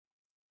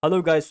Hello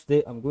guys,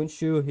 today I'm going to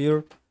show you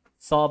here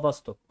SAVA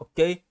stock.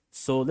 Okay,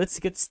 so let's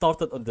get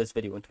started on this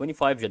video on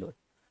 25 January.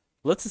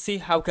 Let's see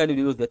how can we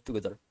do that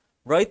together.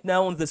 Right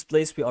now on this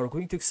place we are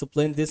going to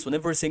explain this on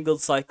every single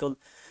cycle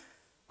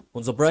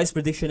on the price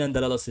prediction and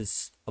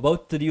analysis.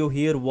 About to you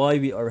here why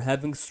we are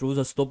having through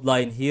the stop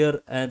line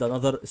here and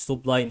another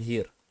stop line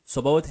here.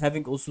 So about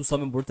having also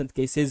some important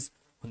cases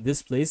on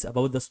this place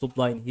about the stop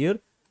line here,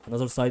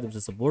 another side of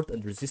the support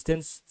and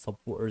resistance,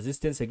 support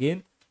resistance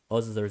again,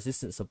 also the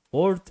resistance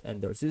support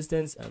and the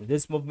resistance, and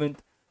this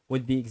movement will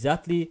be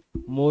exactly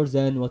more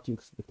than what you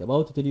expect.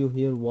 About to tell you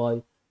here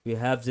why we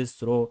have this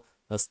through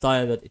the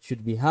style that it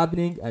should be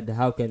happening and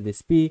how can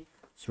this be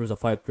through the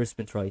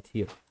 5% right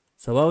here.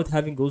 So about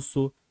having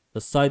also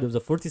the side of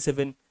the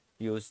 47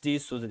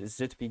 USD, so that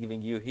is it be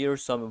giving you here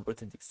some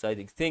important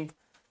exciting thing.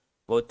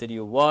 About tell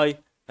you why,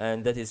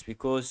 and that is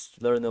because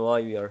to learn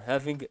why we are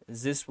having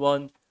this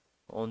one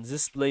on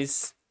this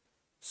place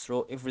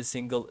through every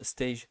single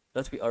stage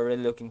that we are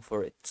really looking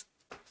for it.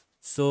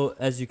 So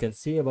as you can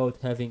see about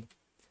having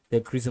the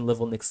increasing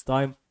level next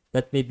time,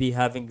 that may be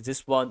having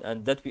this one,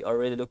 and that we are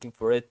really looking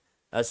for it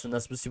as soon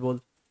as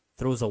possible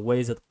through the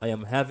ways that I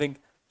am having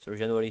through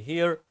January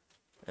here.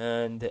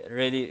 And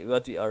really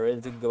what we are really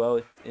talking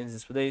about in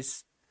this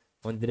place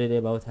on really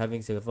about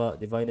having the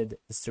divided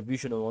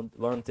distribution on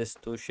warrants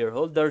to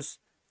shareholders,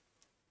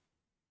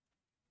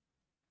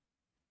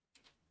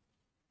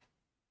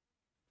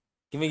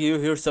 giving you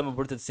here some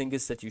important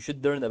things that you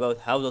should learn about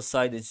how the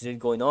side is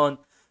going on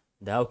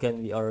and how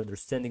can we are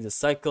understanding the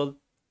cycle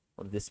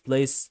on this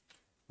place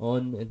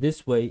on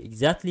this way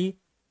exactly,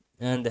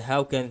 and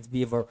how can it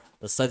be ever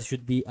the side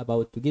should be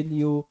about to give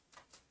you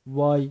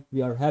why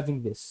we are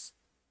having this.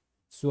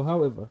 So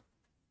however,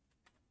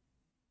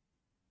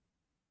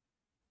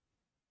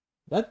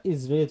 that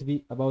is really to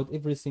be about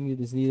everything that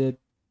is needed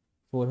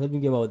for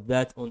helping about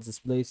that on this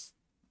place,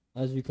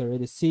 as you can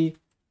really see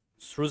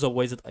through the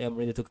ways that I am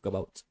really talking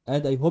about.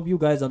 And I hope you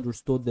guys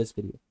understood this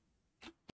video.